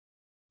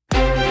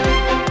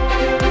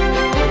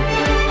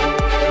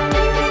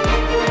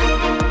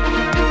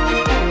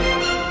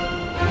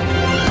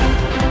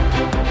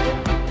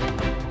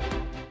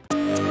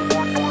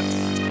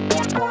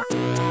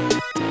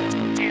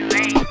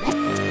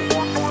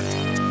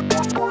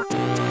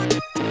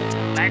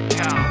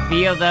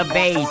Feel the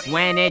bass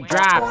when it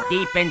drops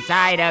deep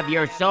inside of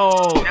your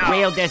soul.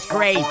 Real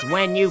disgrace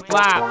when you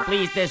flop,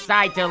 please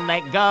decide to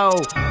let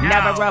go.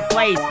 Never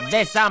replace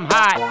this, I'm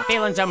hot,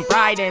 feeling some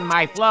pride in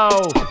my flow.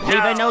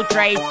 Leaving no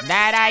trace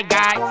that I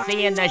got,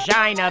 seeing the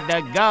shine of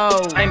the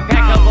gold.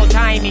 Impeccable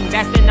timing,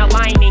 best in the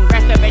lining,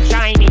 rest of it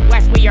shining.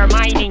 West we are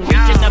mining,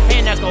 reaching the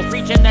pinnacle,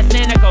 preaching the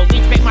cynical.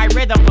 Leech pick my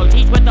rhythm flow,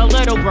 teach with the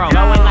little grow.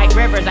 Flowing like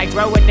rivers, I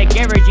grow with the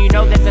givers. You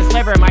know this is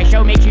sliver, my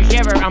show makes you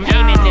shiver. I'm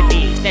aiming to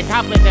be the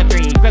topless of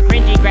three, quick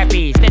cringy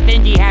crappies, the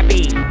stingy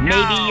happy.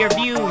 Maybe your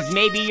views,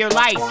 maybe your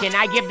likes. Can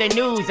I give the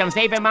news? I'm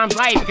saving mom's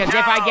life. Cause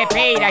if I get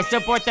paid, I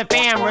support the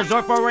fam.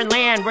 Resort foreign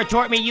land,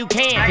 retort me you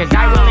can. Cause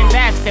I will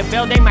invest to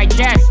building my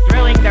chest,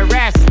 drilling the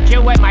rest,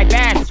 chill with my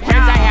best.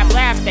 Friends I have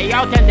left, they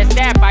all tend to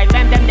step. I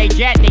lend them they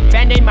jet, they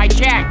bend in my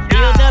check.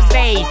 Feel the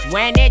bass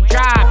when it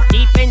drops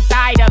deep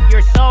inside of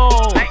your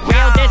soul.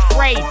 Real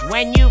disgrace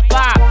when you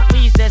flop,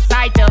 please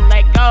decide to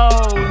let go.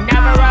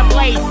 Never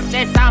replace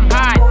this, I'm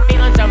hot,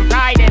 feeling some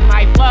pride in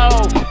my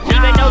flow.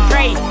 Leaving no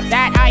trace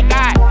that I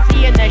got,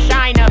 seeing the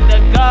shine of the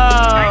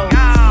gold.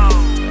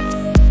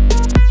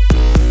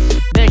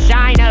 The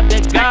shine of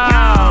the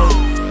gold.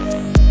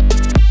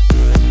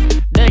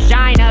 The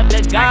shine of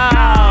the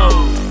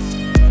gold.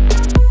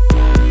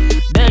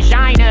 The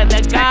shine of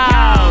the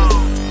gold.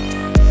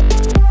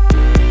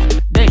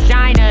 The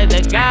shine of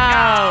the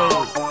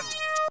gold.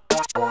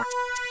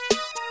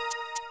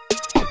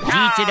 G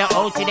to the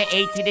O to the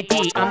A to the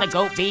T, I'm the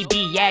GOAT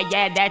baby, yeah,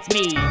 yeah, that's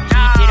me. G to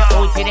the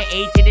O to the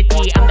A to the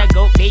T, I'm the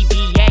GOAT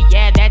baby, yeah,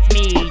 yeah, that's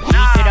me. G to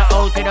the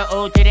O to the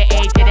O to the A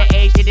to the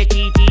A to the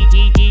T, T,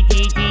 T, T,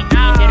 T, T, T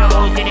to the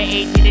O to the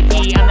A to the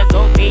T, I'm the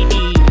GOAT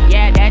baby,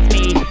 yeah, that's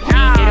me. G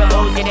to the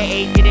O to the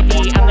A to the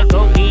T, I'm the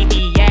GOAT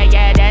baby, yeah,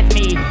 yeah, that's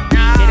me. G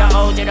to the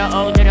O to the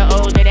O to